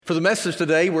For the message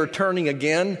today, we're turning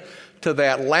again to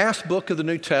that last book of the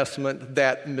New Testament,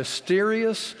 that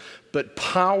mysterious but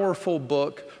powerful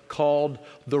book called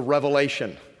the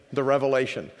Revelation. The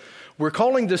Revelation. We're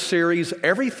calling this series,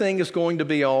 Everything is Going to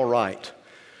Be All Right.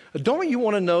 Don't you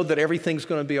want to know that everything's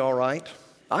going to be all right?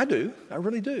 I do. I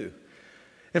really do.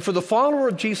 And for the follower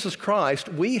of Jesus Christ,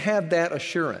 we have that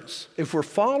assurance. If we're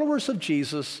followers of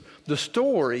Jesus, the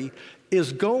story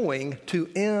is going to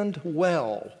end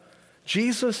well.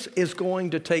 Jesus is going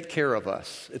to take care of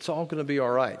us. It's all going to be all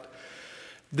right.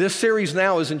 This series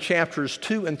now is in chapters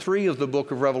 2 and 3 of the book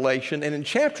of Revelation. And in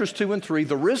chapters 2 and 3,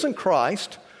 the risen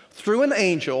Christ, through an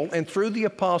angel and through the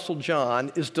Apostle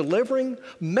John, is delivering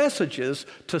messages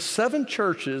to 7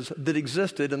 churches that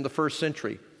existed in the first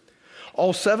century.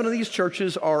 All 7 of these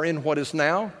churches are in what is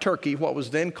now Turkey, what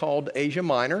was then called Asia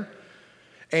Minor.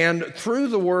 And through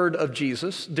the word of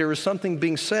Jesus, there is something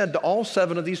being said to all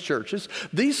 7 of these churches.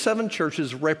 These 7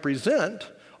 churches represent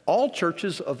all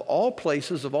churches of all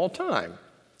places of all time.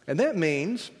 And that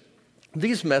means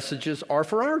these messages are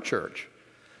for our church.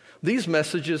 These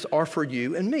messages are for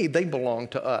you and me. They belong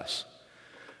to us.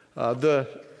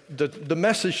 The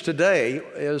message today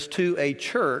is to a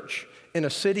church in a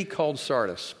city called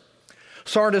Sardis.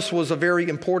 Sardis was a very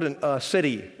important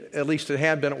city, at least it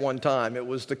had been at one time. It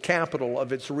was the capital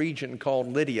of its region called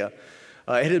Lydia.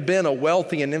 It had been a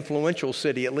wealthy and influential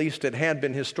city, at least it had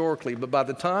been historically. But by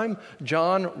the time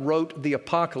John wrote the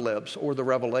Apocalypse or the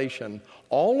Revelation,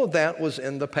 all of that was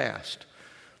in the past.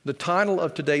 The title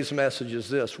of today's message is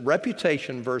this: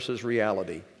 Reputation versus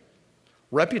Reality.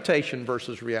 Reputation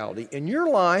versus reality. In your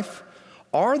life,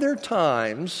 are there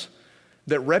times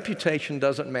that reputation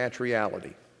doesn't match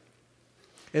reality?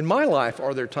 In my life,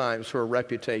 are there times where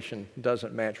reputation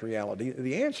doesn't match reality?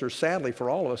 The answer, sadly, for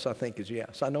all of us, I think, is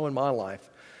yes. I know in my life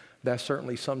that's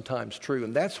certainly sometimes true.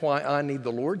 And that's why I need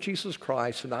the Lord Jesus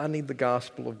Christ and I need the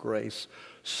gospel of grace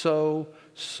so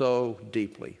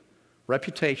deeply.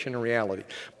 Reputation and reality.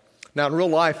 Now, in real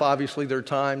life, obviously, there are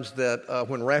times that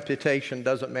when reputation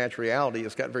doesn't match reality,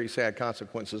 it's got very sad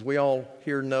consequences. We all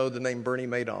here know the name Bernie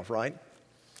Madoff, right?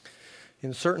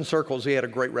 In certain circles, he had a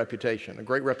great reputation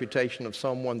of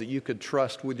someone that you could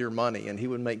trust with your money, and he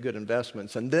would make good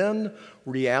investments. And then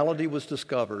reality was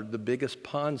discovered, the biggest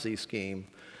Ponzi scheme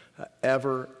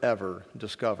ever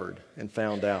discovered and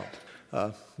found out.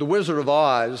 The Wizard of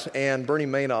Oz and Bernie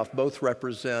Madoff both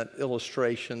represent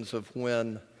illustrations of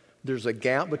when there's a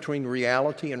gap between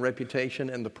reality and reputation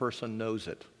and the person knows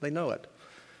it. They know it.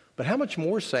 But how much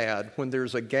more sad when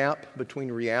there's a gap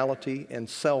between reality and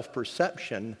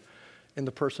self-perception and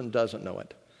the person doesn't know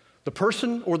it. The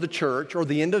person or the church or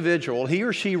the individual, he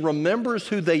or she remembers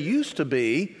who they used to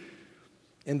be,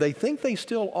 and they think they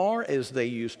still are as they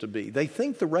used to be. They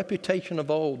think the reputation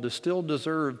of old is still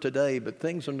deserved today, but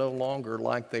things are no longer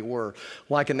like they were.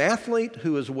 Like an athlete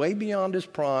who is way beyond his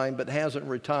prime but hasn't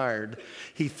retired,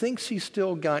 he thinks he's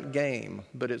still got game,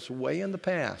 but it's way in the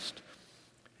past,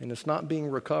 and it's not being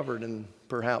recovered in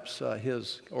perhaps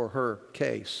his or her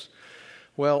case.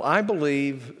 Well, I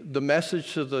believe the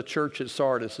message to the church at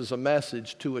Sardis is a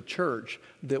message to a church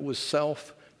that was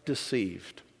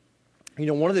self-deceived. You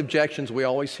know, one of the objections we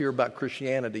always hear about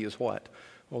Christianity is what?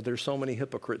 Well, there's so many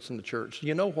hypocrites in the church.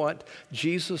 You know what?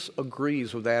 Jesus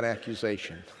agrees with that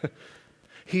accusation.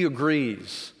 He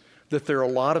agrees that there are a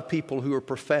lot of people who are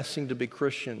professing to be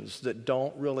Christians that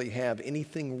don't really have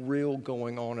anything real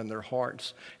going on in their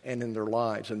hearts and in their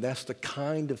lives. And that's the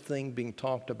kind of thing being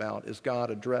talked about as God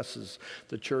addresses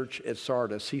the church at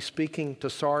Sardis. He's speaking to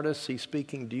Sardis. He's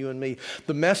speaking to you and me.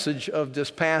 The message of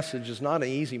this passage is not an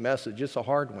easy message. It's a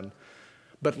hard one.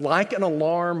 But like an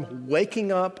alarm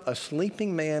waking up a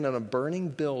sleeping man in a burning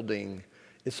building,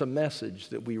 it's a message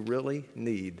that we really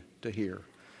need to hear.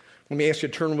 Let me ask you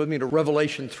to turn with me to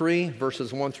Revelation 3,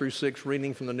 verses 1 through 6,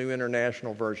 reading from the New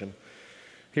International Version.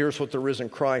 Here's what the risen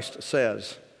Christ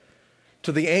says.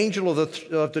 To the angel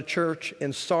of the church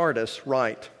in Sardis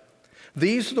write,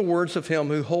 these are the words of him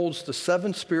who holds the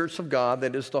 7 spirits of God,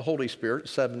 that is the Holy Spirit,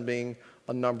 7 being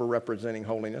a number representing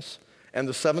holiness, and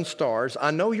the 7 stars.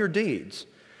 I know your deeds.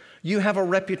 You have a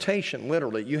reputation,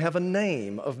 literally. You have a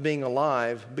name of being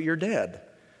alive, but you're dead.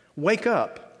 Wake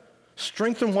up.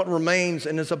 Strengthen what remains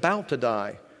and is about to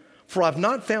die. For I've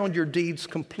not found your deeds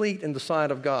complete in the sight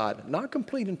of God. Not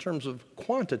complete in terms of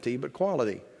quantity, but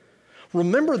quality.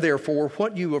 Remember, therefore,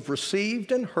 what you have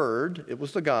received and heard, it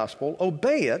was the gospel,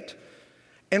 obey it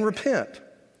and repent.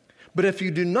 But if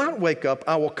you do not wake up,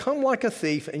 I will come like a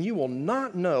thief, and you will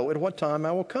not know at what time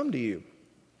I will come to you.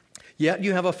 Yet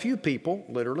you have a few people,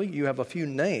 literally, you have a few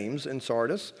names in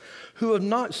Sardis, who have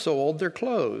not soiled their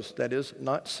clothes, that is,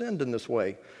 not sinned in this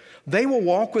way. They will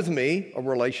walk with me, a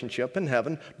relationship in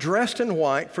heaven, dressed in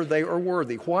white, for they are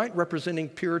worthy. White representing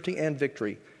purity and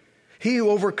victory. He who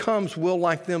overcomes will,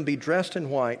 like them, be dressed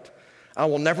in white. I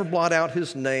will never blot out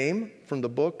his name from the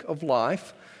book of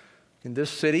life. In this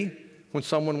city, when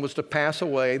someone was to pass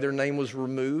away, their name was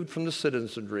removed from the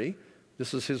citizenry.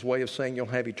 This is his way of saying you'll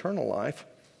have eternal life.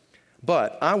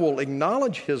 But I will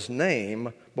acknowledge his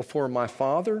name before my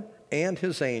Father and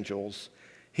his angels.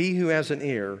 He who has an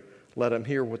ear, let him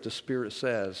hear what the Spirit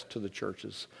says to the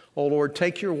churches. Oh Lord,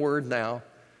 take your word now.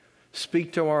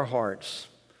 Speak to our hearts.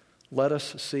 Let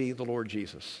us see the Lord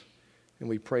Jesus. And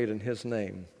we prayed in his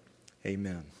name.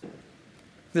 Amen.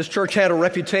 This church had a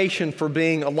reputation for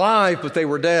being alive, but they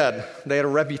were dead. They had a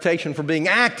reputation for being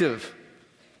active,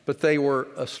 but they were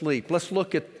asleep. Let's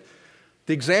look at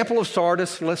the example of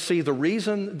Sardis. Let's see the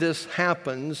reason this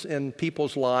happens in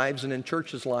people's lives and in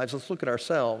churches' lives. Let's look at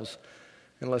ourselves.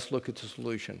 And let's look at the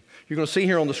solution. You're going to see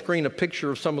here on the screen a picture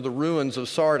of some of the ruins of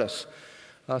Sardis.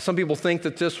 Some people think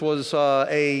that this was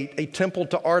a temple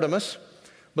to Artemis,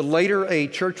 but later a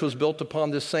church was built upon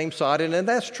this same site. And if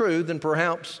that's true, then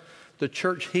perhaps the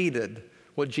church heeded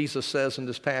what Jesus says in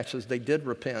this passage. They did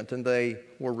repent and they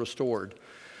were restored.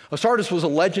 Sardis was a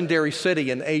legendary city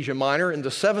in Asia Minor. In the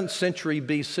 7th century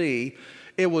BC,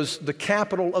 it was the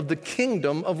capital of the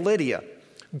kingdom of Lydia.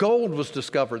 Gold was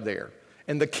discovered there.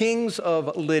 And the kings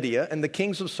of Lydia and the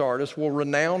kings of Sardis were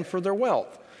renowned for their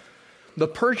wealth. The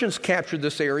Persians captured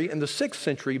this area in the 6th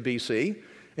century BC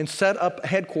and set up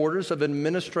headquarters of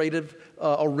administrative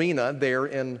arena there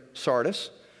in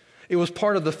Sardis. It was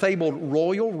part of the fabled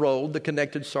royal road that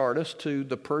connected Sardis to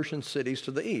the Persian cities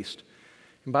to the east.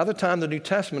 And by the time the New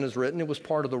Testament is written, it was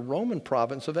part of the Roman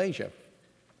province of Asia.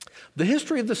 The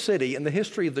history of the city and the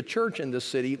history of the church in this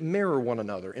city mirror one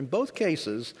another. In both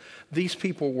cases, these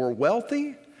people were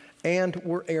wealthy and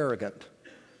were arrogant.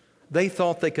 They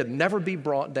thought they could never be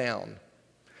brought down.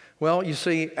 Well, you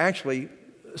see, actually,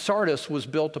 Sardis was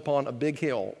built upon a big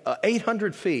hill,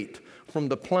 800 feet from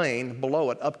the plain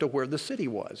below it up to where the city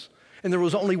was. And there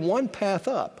was only one path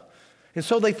up. And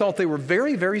so they thought they were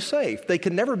very, very safe. They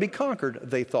could never be conquered,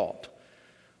 they thought.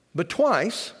 But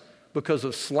twice, because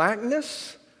of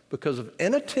slackness, because of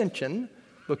inattention,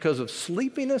 because of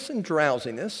sleepiness and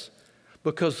drowsiness,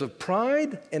 because of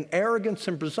pride and arrogance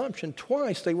and presumption,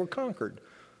 twice they were conquered.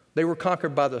 They were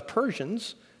conquered by the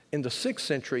Persians in the 6th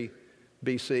century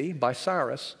BC, by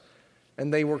Cyrus,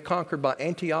 and they were conquered by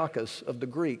Antiochus of the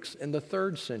Greeks in the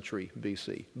 3rd century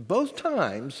BC. Both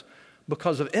times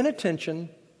because of inattention,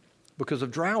 because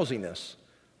of drowsiness,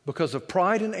 because of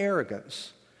pride and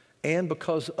arrogance, and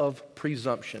because of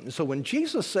presumption. So when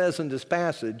Jesus says in this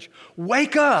passage,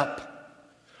 wake up,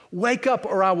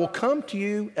 or I will come to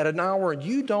you at an hour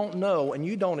you don't know and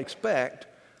you don't expect,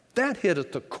 that hit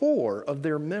at the core of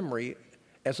their memory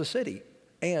as a city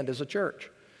and as a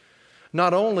church.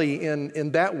 Not only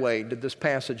in that way did this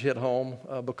passage hit home,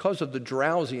 because of the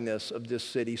drowsiness of this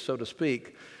city, so to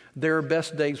speak, their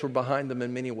best days were behind them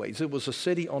in many ways. It was a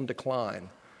city on decline.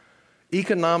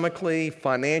 Economically,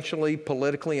 financially,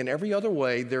 politically, and every other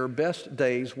way, their best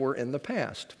days were in the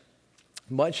past,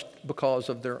 much because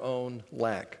of their own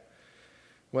lack.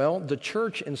 Well, the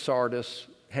church in Sardis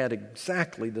had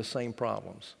exactly the same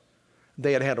problems.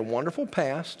 They had had a wonderful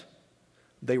past,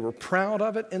 they were proud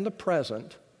of it in the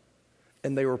present,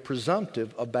 and they were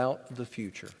presumptive about the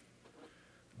future.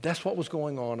 That's what was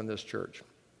going on in this church.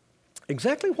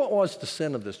 Exactly what was the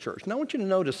sin of this church? Now I want you to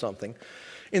notice something.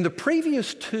 In the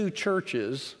previous two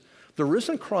churches, the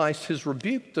risen Christ has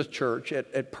rebuked the church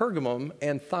at Pergamum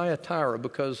and Thyatira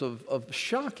because of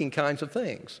shocking kinds of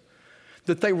things.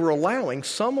 That they were allowing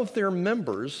some of their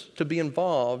members to be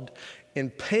involved in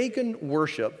pagan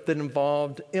worship that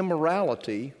involved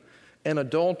immorality and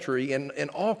adultery and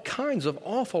all kinds of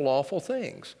awful, awful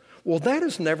things. Well, that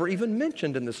is never even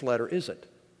mentioned in this letter, is it?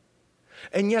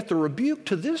 And yet the rebuke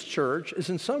to this church is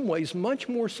in some ways much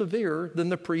more severe than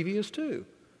the previous two.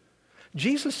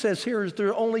 Jesus says here, there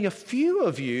are only a few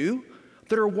of you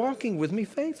that are walking with me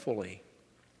faithfully.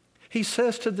 He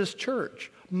says to this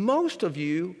church, most of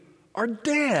you are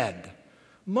dead.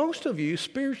 Most of you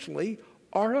spiritually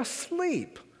are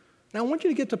asleep. Now I want you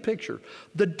to get the picture.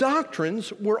 The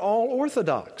doctrines were all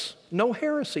orthodox, no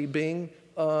heresy being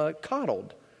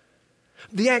coddled.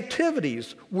 The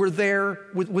activities were there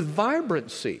with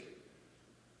vibrancy.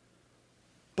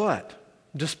 But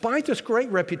despite this great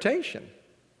reputation,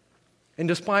 and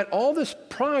despite all this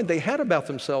pride they had about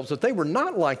themselves that they were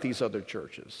not like these other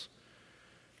churches,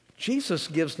 Jesus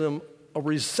gives them a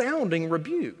resounding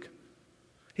rebuke.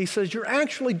 He says, you're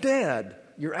actually dead.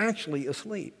 You're actually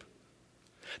asleep.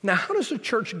 Now, how does a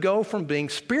church go from being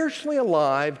spiritually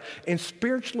alive and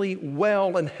spiritually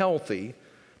well and healthy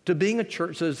to being a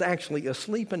church that is actually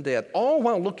asleep and dead, all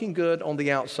while looking good on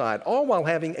the outside, all while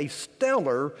having a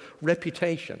stellar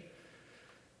reputation?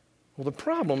 Well, the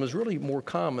problem is really more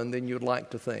common than you'd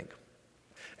like to think.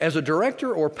 As a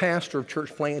director or pastor of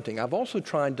church planting, I've also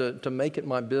tried to make it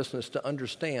my business to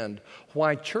understand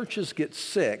why churches get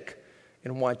sick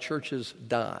and why churches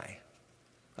die.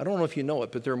 I don't know if you know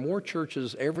it, but there are more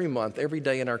churches every month, every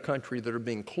day in our country that are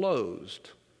being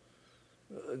closed.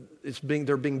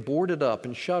 They're being boarded up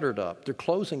and shuttered up. They're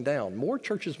closing down. More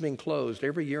churches being closed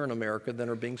every year in America than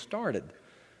are being started.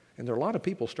 And there are a lot of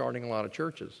people starting a lot of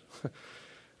churches.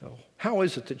 How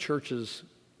is it that churches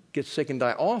get sick and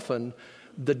die? Often,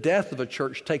 the death of a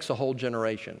church takes a whole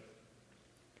generation.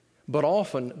 But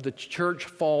often, the church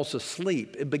falls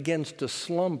asleep. It begins to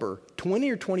slumber 20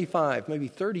 or 25, maybe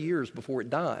 30 years before it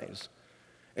dies.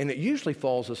 And it usually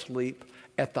falls asleep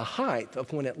at the height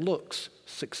of when it looks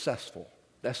successful.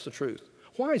 That's the truth.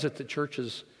 Why is it that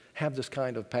churches have this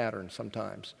kind of pattern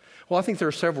sometimes? Well, I think there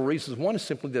are several reasons. One is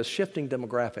simply this: shifting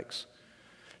demographics.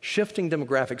 Shifting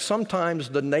demographics. Sometimes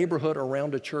the neighborhood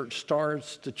around a church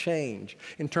starts to change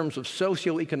in terms of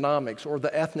socioeconomics or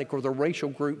the ethnic or the racial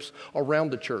groups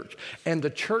around the church. And the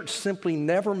church simply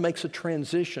never makes a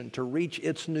transition to reach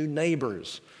its new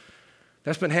neighbors.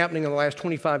 That's been happening in the last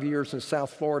 25 years in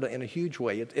South Florida in a huge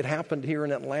way. It happened here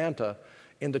in Atlanta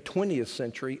in the 20th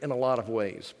century in a lot of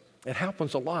ways. It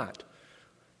happens a lot.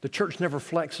 The church never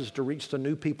flexes to reach the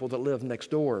new people that live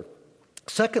next door.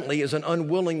 Secondly is an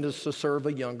unwillingness to serve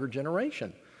a younger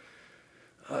generation.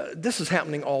 This is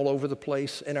happening all over the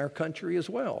place in our country as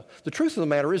well. The truth of the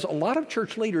matter is a lot of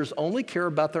church leaders only care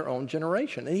about their own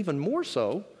generation. And even more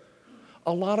so,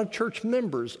 a lot of church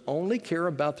members only care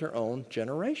about their own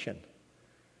generation.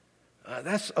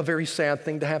 That's a very sad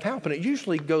thing to have happen. It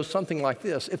usually goes something like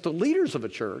this. If the leaders of a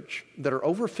church that are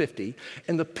over 50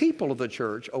 and the people of the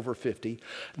church over 50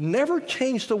 never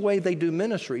change the way they do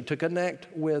ministry to connect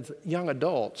with young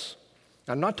adults,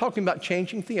 I'm not talking about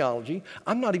changing theology.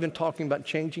 I'm not even talking about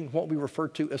changing what we refer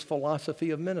to as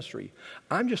philosophy of ministry.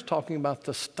 I'm just talking about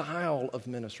the style of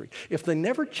ministry. If they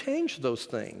never change those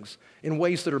things in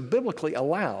ways that are biblically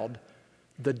allowed,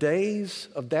 the days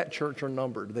of that church are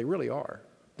numbered. They really are.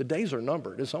 The days are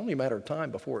numbered. It's only a matter of time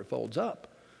before it folds up.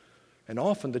 And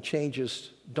often the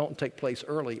changes don't take place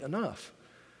early enough.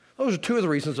 Those are two of the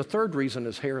reasons. The third reason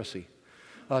is heresy.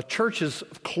 Churches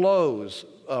close,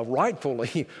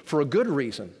 rightfully, for a good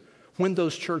reason, when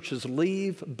those churches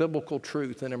leave biblical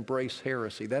truth and embrace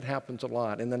heresy. That happens a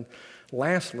lot. And then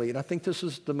lastly, and I think this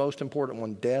is the most important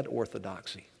one, dead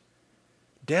orthodoxy.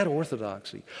 Dead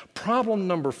orthodoxy. Problem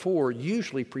number 4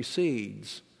 usually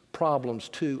precedes problems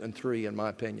 2 and 3, in my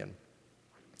opinion.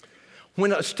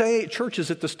 When a church is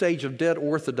at the stage of dead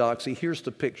orthodoxy, here's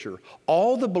the picture.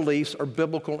 All the beliefs are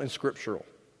biblical and scriptural.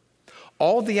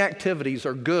 All the activities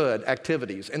are good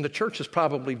activities, and the church is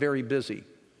probably very busy.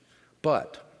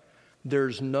 But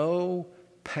there's no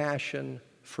passion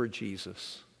for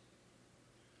Jesus.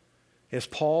 As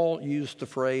Paul used the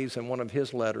phrase in one of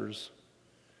his letters,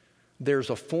 there's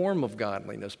a form of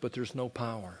godliness, but there's no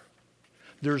power.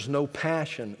 There's no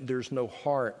passion, there's no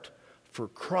heart for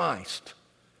Christ,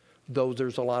 though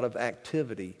there's a lot of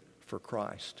activity for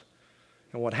Christ.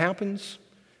 And what happens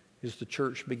is the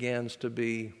church begins to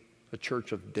be a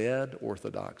church of dead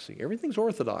orthodoxy. Everything's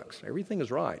orthodox, everything is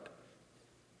right,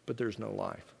 but there's no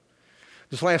life.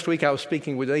 This last week I was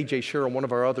speaking with A.J. Sherrill, one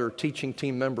of our other teaching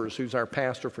team members who's our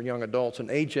pastor for young adults, and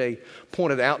A.J.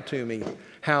 pointed out to me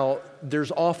how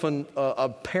there's often a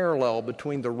parallel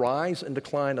between the rise and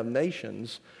decline of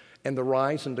nations and the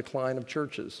rise and decline of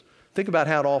churches. Think about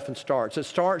how it often starts. It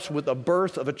starts with a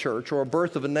birth of a church or a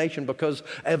birth of a nation because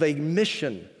of a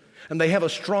mission, and they have a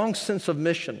strong sense of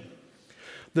mission.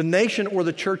 The nation or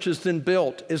the church is then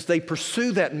built as they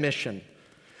pursue that mission,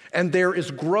 and there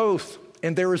is growth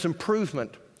and there is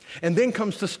improvement. And then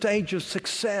comes the stage of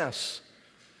success.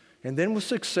 And then with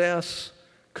success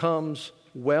comes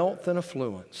wealth and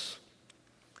affluence.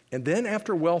 And then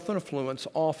after wealth and affluence,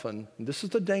 often, and this is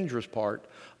the dangerous part,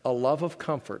 a love of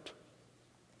comfort.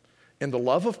 And the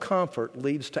love of comfort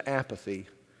leads to apathy.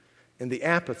 And the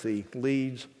apathy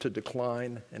leads to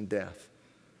decline and death.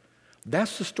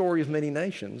 That's the story of many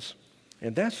nations,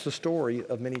 and that's the story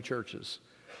of many churches.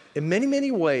 In many,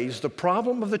 many ways, the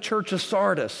problem of the church of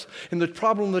Sardis and the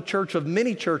problem of the church of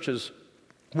many churches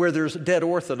where there's dead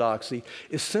orthodoxy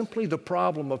is simply the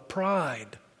problem of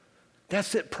pride.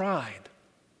 That's it, pride.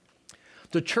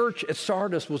 The church at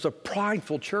Sardis was a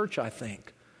prideful church, I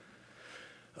think.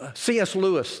 C.S.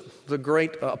 Lewis, the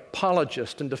great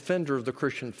apologist and defender of the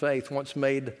Christian faith, once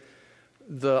made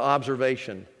the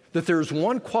observation that there's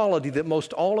one quality that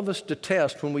most all of us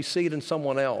detest when we see it in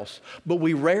someone else, but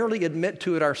we rarely admit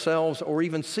to it ourselves or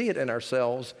even see it in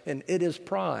ourselves, and it is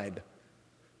pride.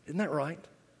 Isn't that right?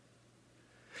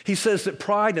 He says that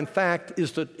pride, in fact,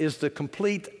 is the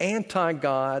complete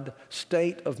anti-God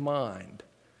state of mind.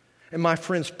 And my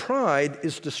friends, pride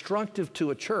is destructive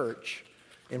to a church,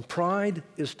 and pride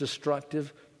is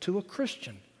destructive to a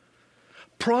Christian.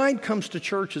 Pride comes to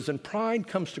churches and pride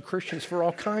comes to Christians for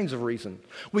all kinds of reasons.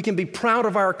 We can be proud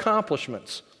of our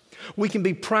accomplishments. We can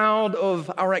be proud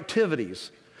of our activities.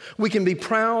 We can be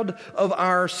proud of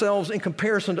ourselves in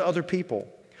comparison to other people.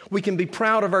 We can be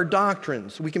proud of our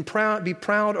doctrines. We can be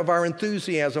proud of our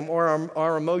enthusiasm or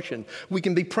our emotion. We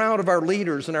can be proud of our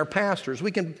leaders and our pastors.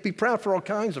 We can be proud for all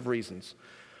kinds of reasons.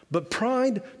 But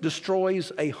pride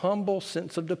destroys a humble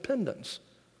sense of dependence.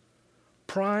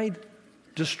 Pride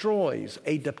destroys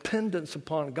a dependence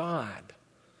upon God.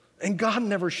 And God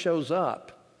never shows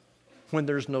up when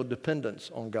there's no dependence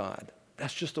on God.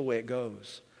 That's just the way it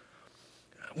goes.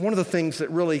 One of the things that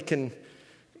really can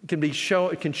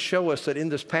show us that in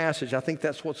this passage, I think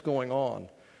that's what's going on.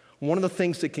 One of the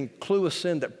things that can clue us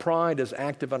in that pride is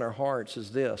active in our hearts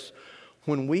is this: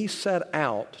 when we set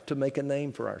out to make a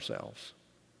name for ourselves.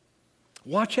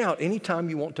 Watch out anytime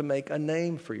you want to make a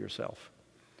name for yourself.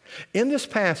 In this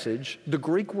passage, the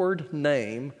Greek word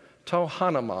name,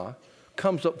 tohanama,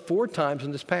 comes up 4 times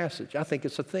in this passage. I think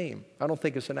it's a theme. I don't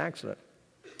think it's an accident.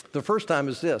 The first time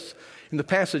is this. In the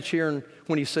passage here,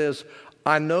 when he says,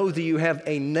 I know that you have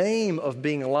a name of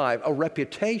being alive, a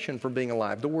reputation for being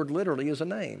alive. The word literally is a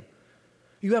name.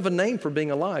 You have a name for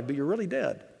being alive, but you're really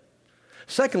dead.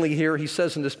 Secondly, here he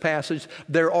says in this passage,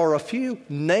 there are a few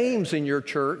names in your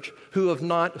church who have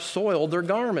not soiled their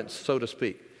garments, so to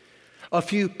speak. A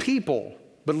few people,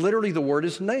 but literally the word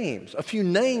is names. A few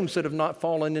names that have not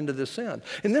fallen into this sin.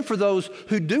 And then for those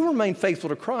who do remain faithful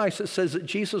to Christ, it says that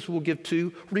Jesus will give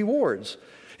 2 rewards.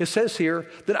 It says here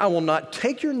that I will not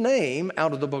take your name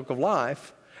out of the book of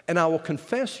life, and I will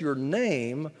confess your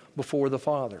name before the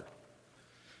Father.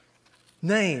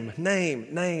 Name, name,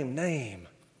 name, name.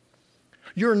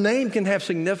 Your name can have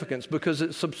significance because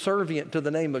it's subservient to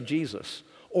the name of Jesus,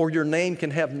 or your name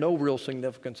can have no real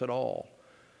significance at all.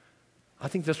 I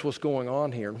think that's what's going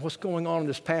on here. And what's going on in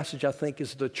this passage, I think,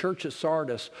 is the church at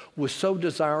Sardis was so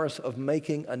desirous of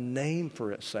making a name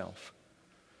for itself,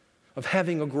 of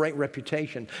having a great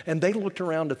reputation. And they looked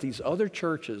around at these other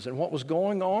churches and what was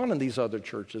going on in these other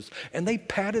churches, and they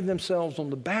patted themselves on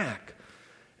the back,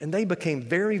 and they became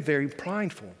very, very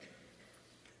prideful.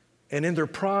 And in their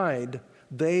pride,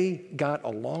 they got a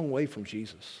long way from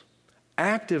Jesus,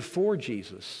 active for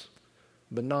Jesus,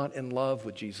 but not in love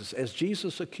with Jesus. As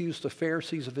Jesus accused the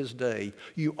Pharisees of his day,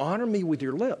 you honor me with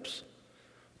your lips,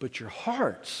 but your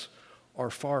hearts are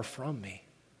far from me.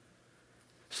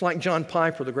 It's like John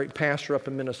Piper, the great pastor up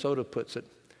in Minnesota, puts it.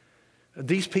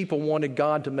 These people wanted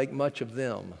God to make much of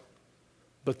them,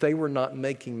 but they were not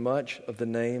making much of the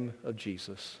name of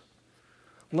Jesus.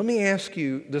 Let me ask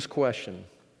you this question.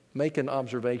 Make an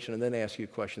observation and then ask you a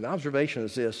question. The observation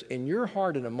is this: in your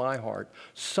heart and in my heart,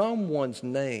 someone's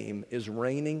name is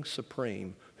reigning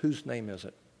supreme. Whose name is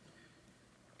it?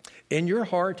 In your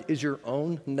heart, is your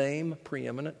own name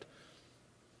preeminent?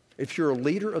 If you're a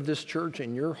leader of this church,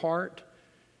 in your heart,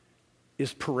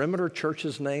 is Perimeter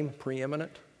Church's name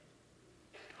preeminent?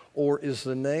 Or is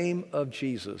the name of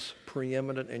Jesus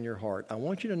preeminent in your heart? I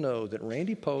want you to know that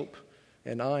Randy Pope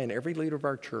and I and every leader of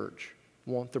our church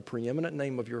want the preeminent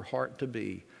name of your heart to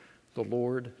be the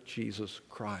Lord Jesus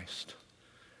Christ.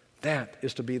 That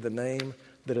is to be the name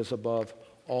that is above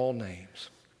all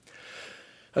names.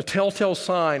 A telltale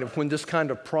sign of when this kind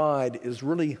of pride is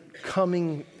really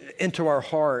coming into our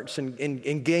hearts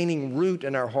and gaining root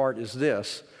in our heart is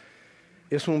this: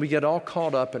 is when we get all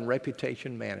caught up in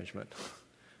reputation management.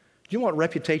 You know what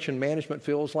reputation management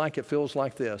feels like? It feels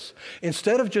like this.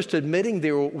 Instead of just admitting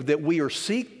that we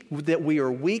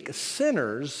are weak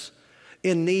sinners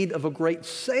in need of a great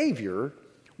Savior,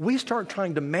 we start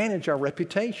trying to manage our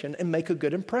reputation and make a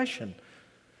good impression.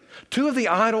 2 of the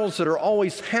idols that are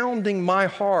always hounding my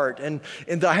heart and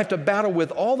that I have to battle with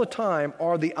all the time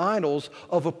are the idols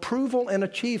of approval and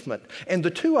achievement. And the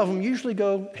 2 of them usually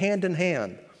go hand in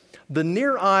hand. The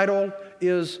near idol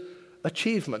is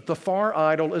achievement. The far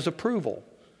idol is approval.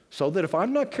 So that if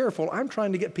I'm not careful, I'm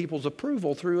trying to get people's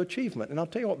approval through achievement. And I'll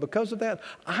tell you what, because of that,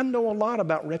 I know a lot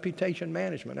about reputation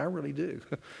management. I really do.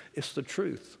 It's the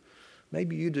truth.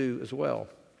 Maybe you do as well.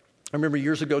 I remember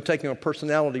years ago taking a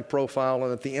personality profile,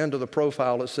 and at the end of the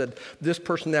profile it said, this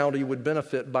personality would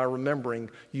benefit by remembering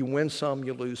you win some,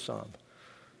 you lose some.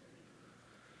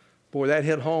 Boy, that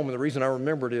hit home, and the reason I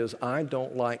remember it is I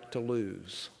don't like to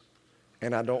lose,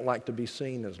 and I don't like to be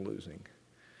seen as losing.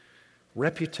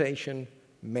 Reputation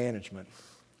management.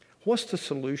 What's the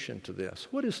solution to this?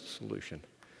 What is the solution?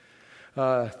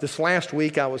 This last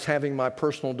week I was having my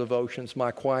personal devotions,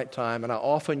 my quiet time, and I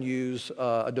often use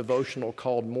a devotional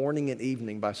called Morning and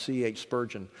Evening by C.H.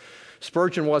 Spurgeon.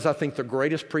 Spurgeon was, I think, the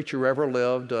greatest preacher who ever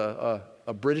lived, a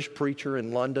British preacher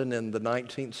in London in the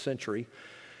 19th century.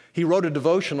 He wrote a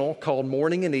devotional called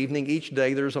Morning and Evening. Each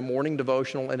day there's a morning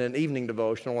devotional and an evening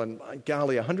devotional, and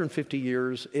golly, 150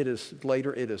 years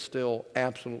later, it is still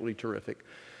absolutely terrific.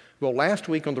 Well, last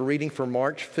week on the reading for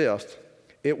March 5th,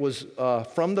 it was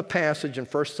from the passage in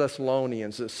 1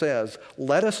 Thessalonians that says,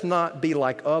 let us not be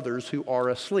like others who are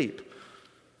asleep.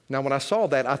 Now, when I saw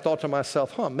that, I thought to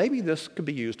myself, maybe this could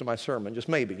be used in my sermon, just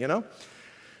maybe,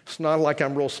 It's not like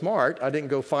I'm real smart. I didn't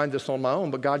go find this on my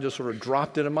own, but God just sort of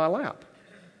dropped it in my lap.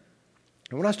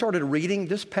 And when I started reading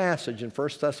this passage in 1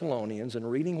 Thessalonians and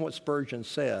reading what Spurgeon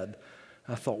said,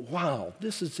 I thought, wow,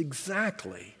 this is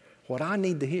exactly what I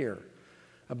need to hear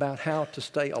about how to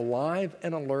stay alive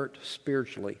and alert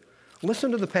spiritually.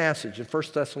 Listen to the passage in 1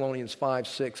 Thessalonians 5,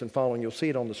 6 and following. You'll see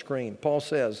it on the screen. Paul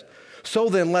says, so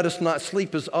then let us not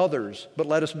sleep as others, but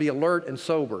let us be alert and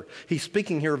sober. He's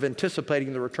speaking here of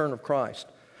anticipating the return of Christ.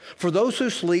 For those who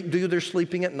sleep do their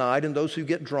sleeping at night, and those who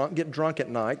get drunk at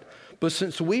night. But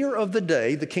since we are of the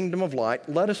day, the kingdom of light,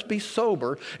 let us be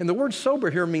sober. And the word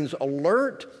sober here means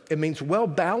alert. It means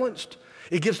well-balanced.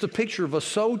 It gives the picture of a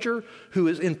soldier who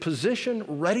is in position,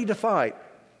 ready to fight,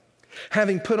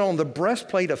 having put on the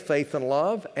breastplate of faith and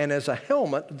love, and as a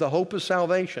helmet, the hope of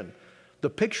salvation. The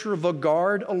picture of a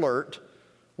guard alert,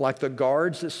 like the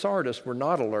guards at Sardis were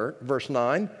not alert. Verse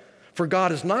 9, for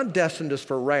God has not destined us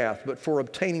for wrath, but for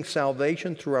obtaining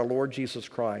salvation through our Lord Jesus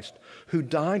Christ, who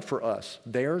died for us.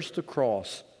 There's the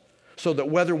cross. So that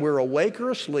whether we're awake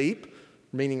or asleep,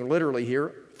 meaning literally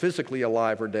here, physically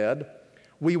alive or dead,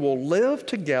 we will live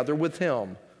together with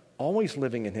him, always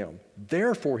living in him.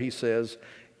 Therefore, he says,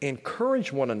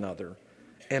 encourage one another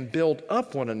and build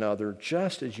up one another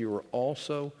just as you are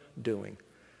also doing.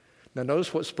 Now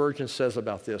notice what Spurgeon says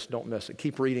about this. Don't miss it.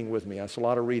 Keep reading with me. That's a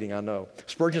lot of reading, I know.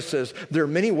 Spurgeon says, there are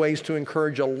many ways to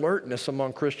encourage alertness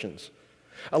among Christians.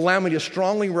 Allow me to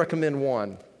strongly recommend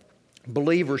one.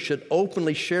 Believers should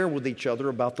openly share with each other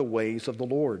about the ways of the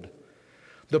Lord.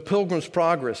 The Pilgrim's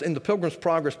Progress, in The Pilgrim's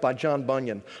Progress by John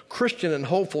Bunyan, Christian and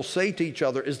hopeful say to each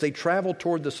other as they travel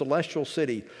toward the celestial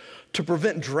city, to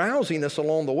prevent drowsiness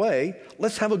along the way,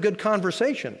 let's have a good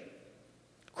conversation.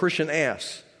 Christian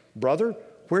asks, brother,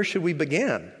 where should we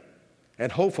begin? And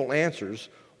hopeful answers,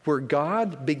 where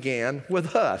God began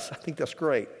with us. I think that's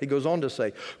great. He goes on to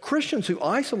say, Christians who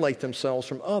isolate themselves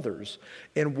from others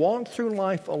and walk through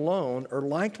life alone are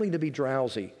likely to be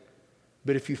drowsy.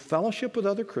 But if you fellowship with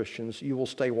other Christians, you will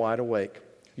stay wide awake.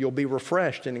 You'll be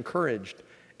refreshed and encouraged,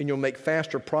 and you'll make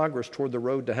faster progress toward the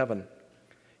road to heaven.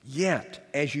 Yet,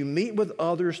 as you meet with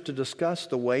others to discuss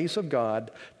the ways of God,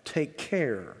 take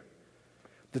care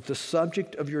that the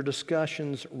subject of your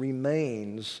discussions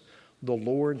remains the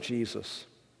Lord Jesus.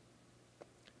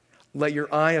 Let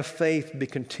your eye of faith be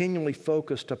continually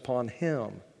focused upon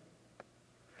him.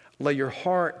 Let your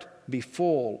heart be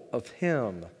full of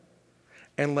him.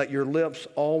 And let your lips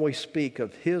always speak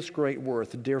of his great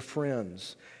worth. Dear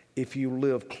friends, if you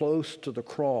live close to the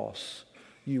cross,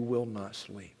 you will not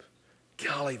sleep.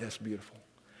 Golly, that's beautiful.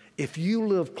 If you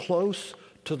live close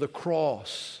to the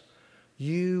cross,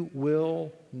 you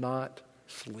will not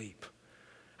sleep.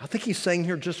 I think he's saying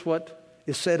here just what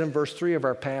is said in verse 3 of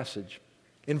our passage.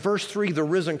 In verse 3, the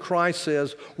risen Christ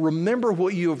says, remember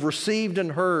what you have received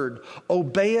and heard,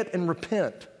 obey it and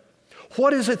repent.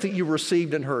 What is it that you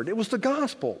received and heard? It was the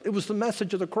gospel. It was the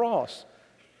message of the cross.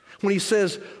 When he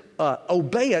says,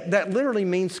 obey it, that literally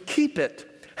means keep it.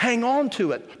 Hang on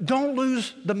to it. Don't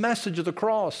lose the message of the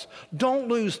cross. Don't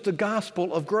lose the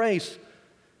gospel of grace.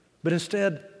 But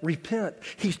instead, repent.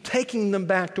 He's taking them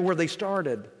back to where they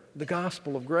started, the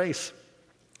gospel of grace.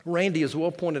 Randy has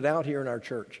well pointed out here in our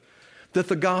church that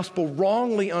the gospel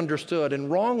wrongly understood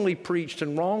and wrongly preached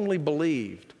and wrongly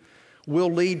believed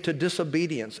will lead to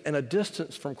disobedience and a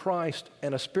distance from Christ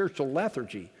and a spiritual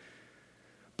lethargy.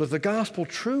 But the gospel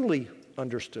truly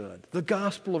understood, the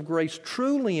gospel of grace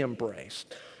truly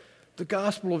embraced, the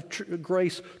gospel of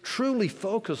grace truly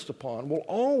focused upon will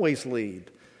always lead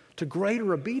to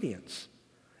greater obedience.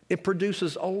 It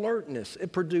produces alertness.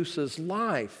 It produces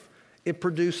life. It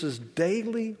produces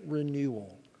daily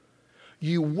renewal.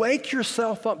 You wake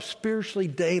yourself up spiritually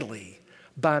daily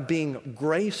by being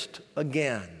graced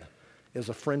again, as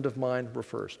a friend of mine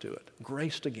refers to it.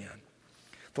 Graced again.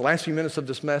 The last few minutes of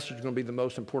this message are going to be the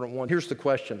most important one. Here's the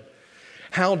question.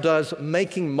 How does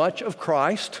making much of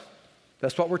Christ,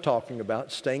 that's what we're talking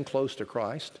about, staying close to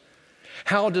Christ.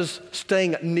 How does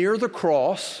staying near the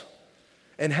cross,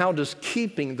 and how does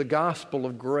keeping the gospel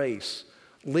of grace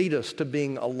lead us to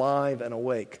being alive and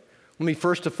awake? Let me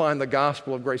first define the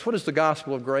gospel of grace. What is the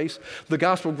gospel of grace? The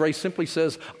gospel of grace simply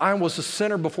says, I was a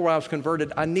sinner before I was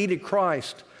converted. I needed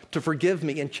Christ to forgive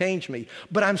me and change me.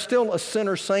 But I'm still a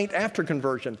sinner saint after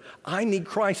conversion. I need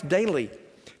Christ daily.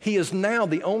 He is now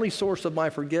the only source of my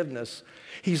forgiveness.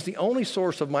 He's the only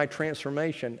source of my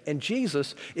transformation. And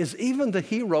Jesus is even the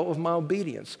hero of my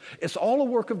obedience. It's all a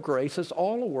work of grace. It's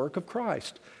all a work of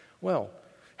Christ. Well,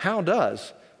 how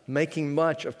does making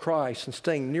much of Christ and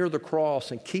staying near the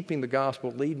cross and keeping the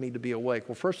gospel lead me to be awake?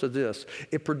 Well, first of this,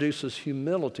 it produces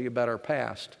humility about our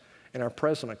past and our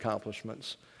present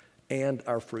accomplishments and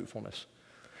our fruitfulness.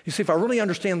 You see, if I really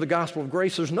understand the gospel of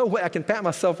grace, there's no way I can pat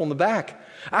myself on the back.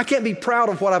 I can't be proud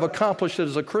of what I've accomplished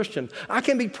as a Christian. I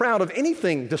can't be proud of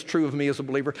anything that's true of me as a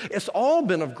believer. It's all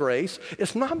been of grace.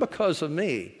 It's not because of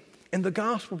me. And the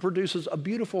gospel produces a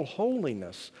beautiful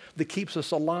holiness that keeps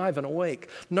us alive and awake.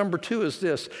 Number two is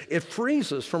this. It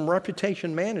frees us from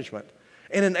reputation management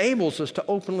and enables us to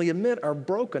openly admit our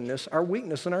brokenness, our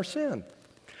weakness, and our sin.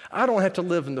 I don't have to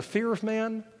live in the fear of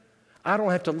man. I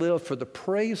don't have to live for the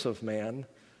praise of man.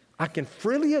 I can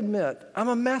freely admit I'm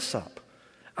a mess up.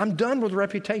 I'm done with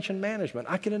reputation management.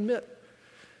 I can admit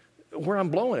where I'm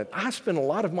blowing it. I spend a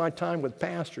lot of my time with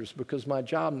pastors because my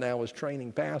job now is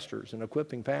training pastors and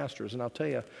equipping pastors. And I'll tell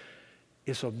you,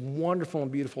 it's a wonderful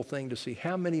and beautiful thing to see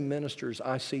how many ministers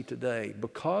I see today,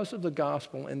 because of the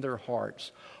gospel in their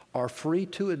hearts, are free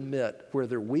to admit where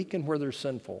they're weak and where they're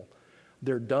sinful.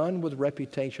 They're done with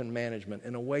reputation management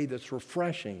in a way that's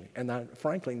refreshing and I,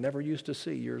 frankly, never used to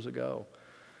see years ago.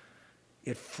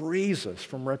 It frees us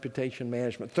from reputation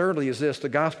management. Thirdly is this, the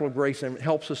gospel of grace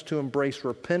helps us to embrace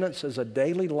repentance as a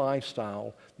daily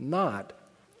lifestyle, not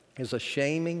as a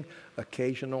shaming,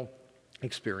 occasional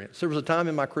experience. There was a time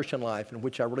in my Christian life in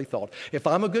which I really thought, if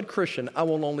I'm a good Christian, I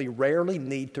will only rarely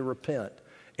need to repent,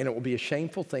 and it will be a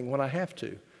shameful thing when I have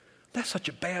to. That's such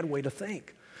a bad way to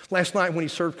think. Last night when he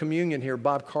served communion here,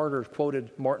 Bob Carter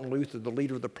quoted Martin Luther, the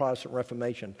leader of the Protestant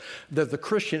Reformation, that the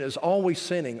Christian is always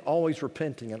sinning, always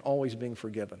repenting, and always being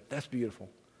forgiven. That's beautiful.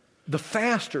 The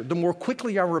faster, the more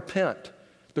quickly I repent,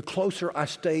 the closer I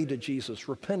stay to Jesus.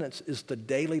 Repentance is the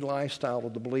daily lifestyle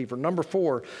of the believer. Number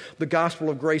four, the gospel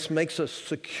of grace makes us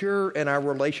secure in our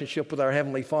relationship with our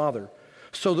Heavenly Father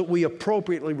so that we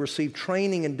appropriately receive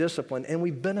training and discipline and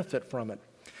we benefit from it.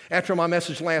 After my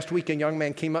message last week, a young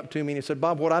man came up to me and he said,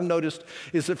 Bob, what I've noticed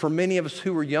is that for many of us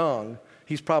who are young,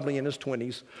 he's probably in his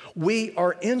 20s, we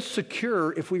are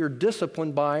insecure if we are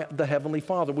disciplined by the Heavenly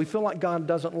Father. We feel like God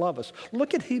doesn't love us.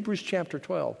 Look at Hebrews chapter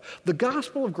 12. The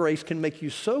gospel of grace can make you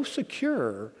so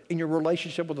secure in your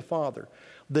relationship with the Father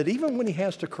that even when He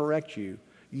has to correct you,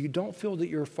 you don't feel that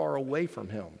you're far away from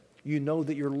Him. You know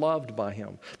that you're loved by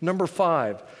Him. Number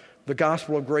five, the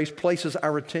gospel of grace places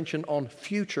our attention on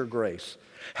future grace.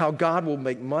 How God will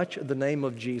make much of the name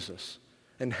of Jesus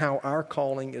and how our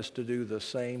calling is to do the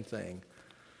same thing.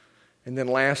 And then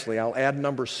lastly, I'll add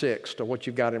number 6 to what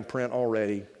you've got in print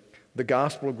already. The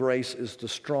gospel of grace is the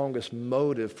strongest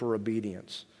motive for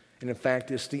obedience. And in fact,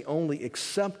 it's the only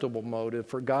acceptable motive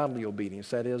for godly obedience.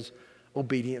 That is,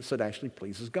 obedience that actually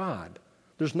pleases God.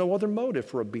 There's no other motive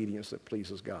for obedience that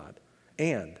pleases God.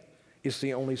 And it's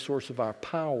the only source of our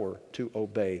power to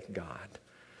obey God.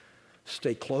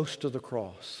 Stay close to the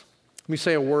cross. Let me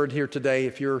say a word here today.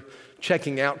 If you're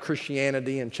checking out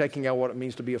Christianity and checking out what it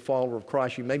means to be a follower of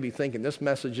Christ, you may be thinking, this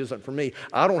message isn't for me.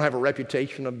 I don't have a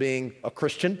reputation of being a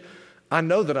Christian. I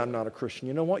know that I'm not a Christian.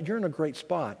 You know what? You're in a great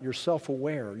spot. You're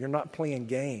self-aware. You're not playing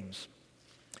games.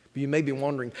 But you may be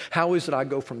wondering, how is it I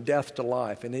go from death to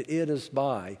life? And it is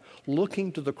by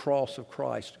looking to the cross of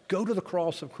Christ. Go to the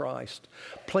cross of Christ.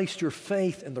 Place your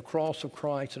faith in the cross of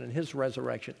Christ and in His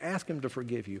resurrection. Ask Him to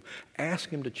forgive you. Ask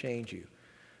Him to change you.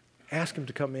 Ask Him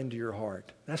to come into your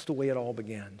heart. That's the way it all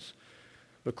begins.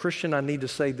 But Christian, I need to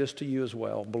say this to you as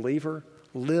well. Believer,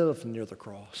 live near the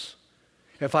cross.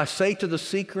 If I say to the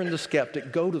seeker and the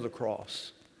skeptic, go to the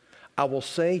cross, I will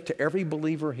say to every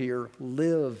believer here,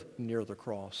 live near the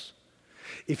cross.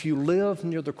 If you live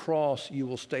near the cross, you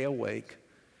will stay awake.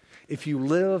 If you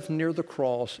live near the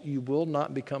cross, you will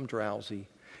not become drowsy.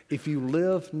 If you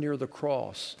live near the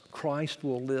cross, Christ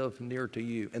will live near to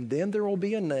you. And then there will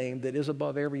be a name that is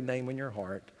above every name in your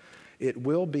heart. It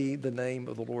will be the name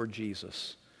of the Lord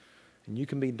Jesus. And you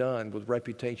can be done with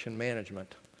reputation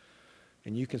management.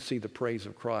 And you can see the praise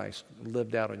of Christ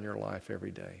lived out in your life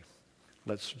every day.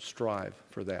 Let's strive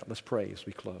for that. Let's pray as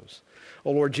we close.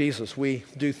 Oh, Lord Jesus, we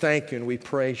do thank you and we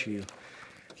praise you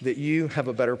that you have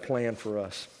a better plan for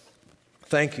us.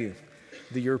 Thank you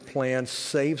that your plan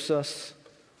saves us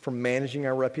from managing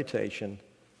our reputation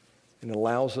and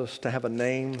allows us to have a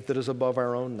name that is above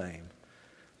our own name,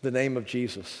 the name of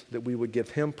Jesus, that we would give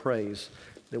him praise,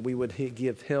 that we would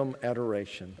give him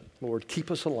adoration. Lord,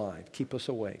 keep us alive, keep us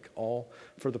awake, all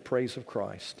for the praise of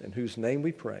Christ, in whose name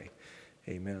we pray.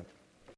 Amen.